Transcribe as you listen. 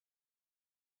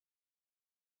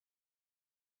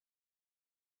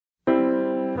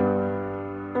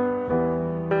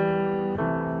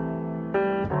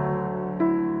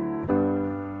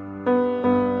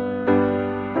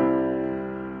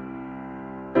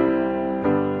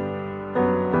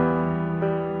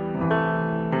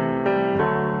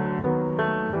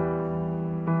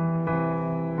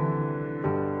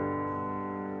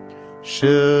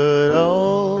Should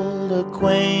old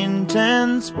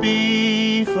acquaintance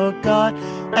be forgot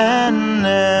and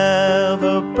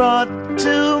never brought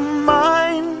to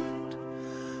mind?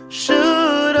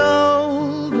 Should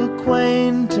old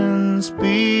acquaintance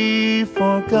be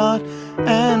forgot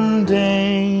and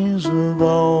days of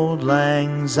old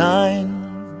lang syne?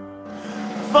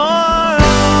 For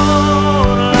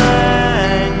old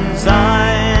lang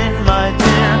syne, my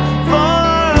dear,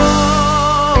 for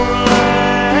old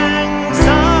lang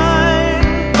syne,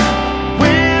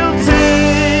 we'll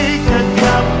take a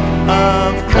cup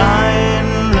of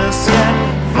kindness yet.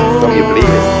 Don't you believe it?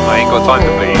 I ain't got time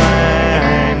to bleed.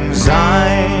 Lang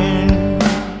syne.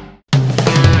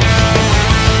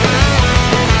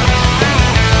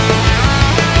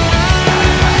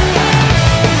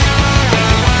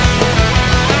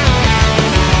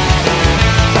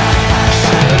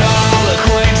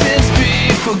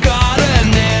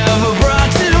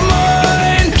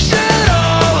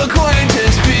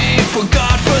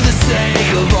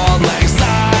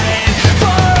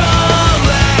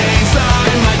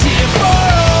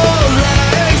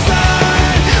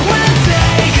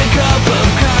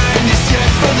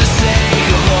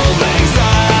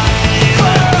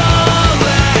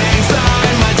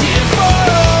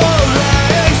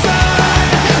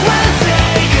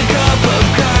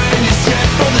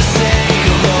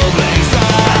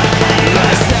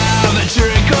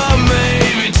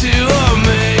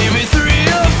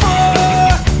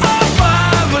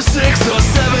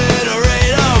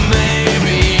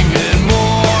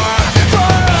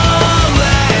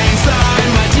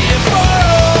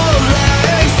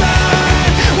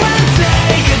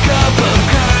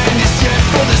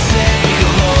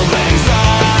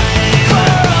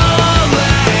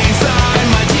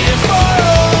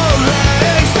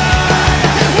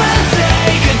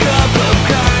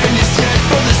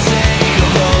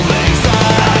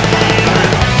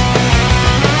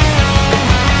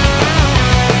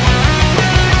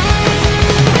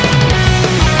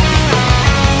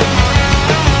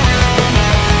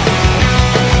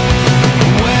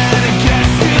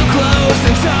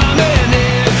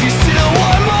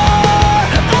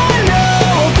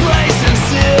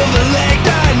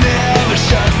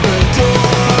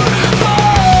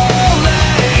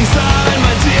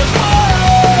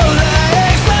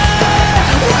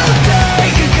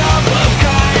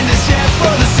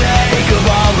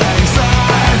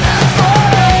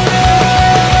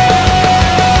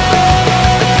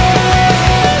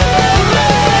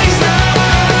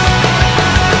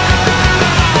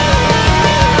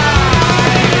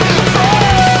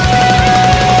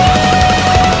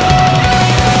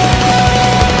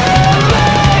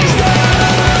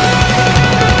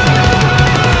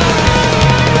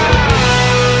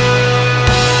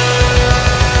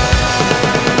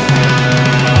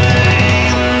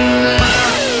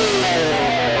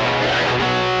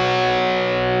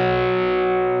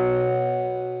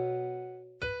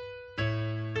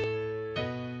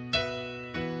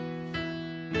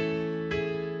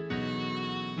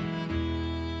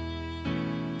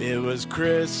 It was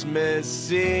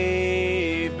Christmas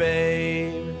Eve,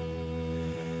 babe,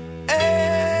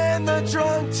 and the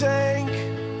drunk tank.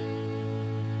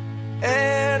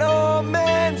 An old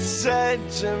man said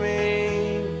to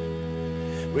me,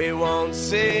 we won't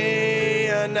see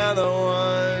another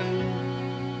one.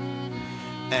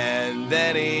 And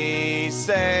then he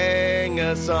sang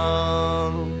a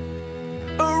song,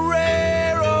 a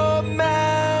rare old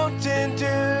Mountain Dew.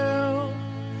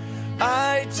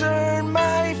 I turned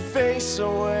my face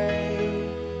away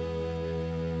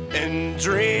and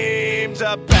dreamed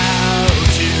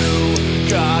about you.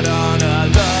 Got on a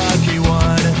lucky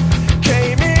one,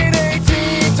 came in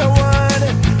 18 to 1.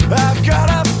 I've got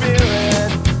a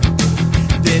feeling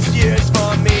this year's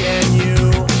for me and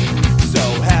you. So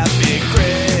happy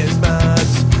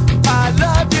Christmas, I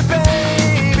love you,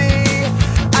 baby.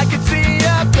 I could see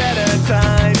a better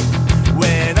time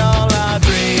when all our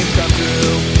dreams come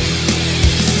true.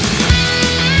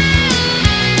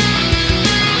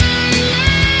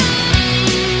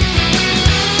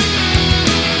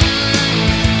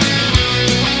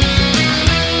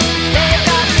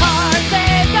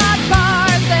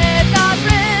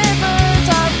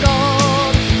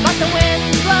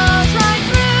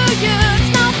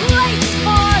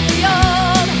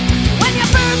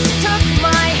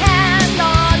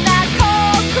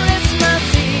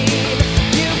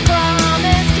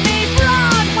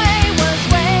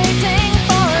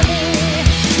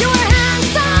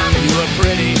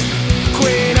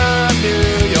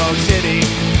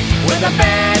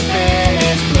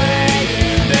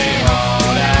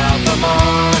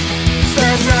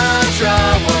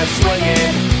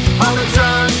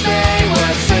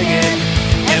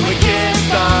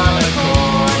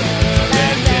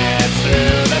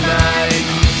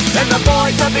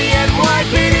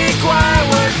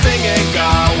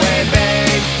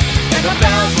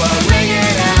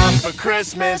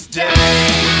 Christmas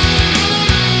Day.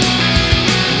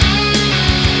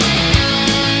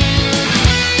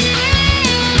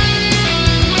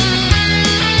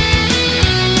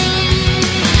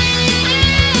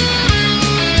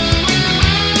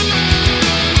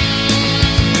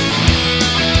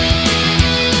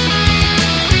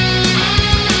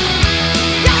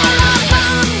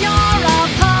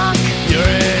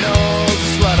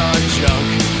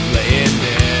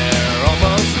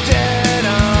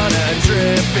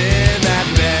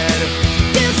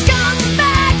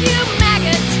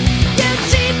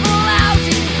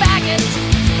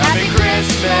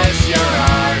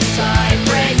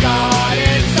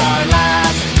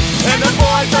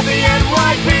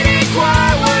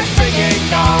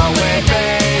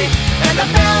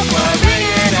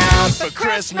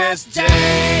 Christmas Day.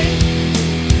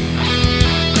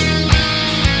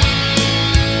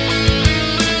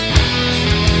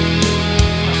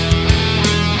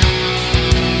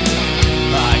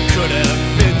 I could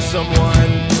have been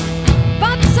someone,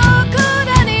 but so could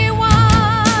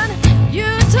anyone.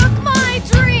 You took my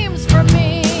dreams from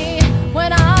me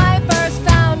when I first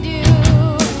found you.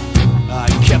 I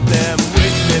kept them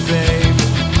with me, babe.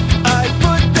 I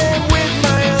put them with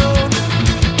my own.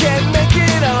 Can't make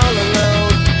it all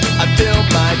alone. I built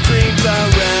my dreams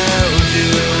around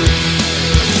you.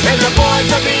 And the boys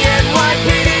of the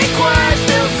NYPD choir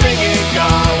still singing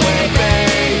Galway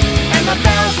Bay. And the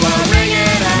bells were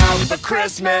ringing out for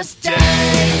Christmas Day.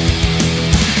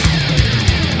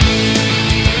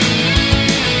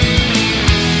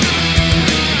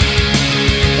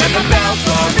 And the bells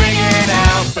were ringing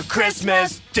out for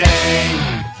Christmas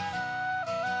Day.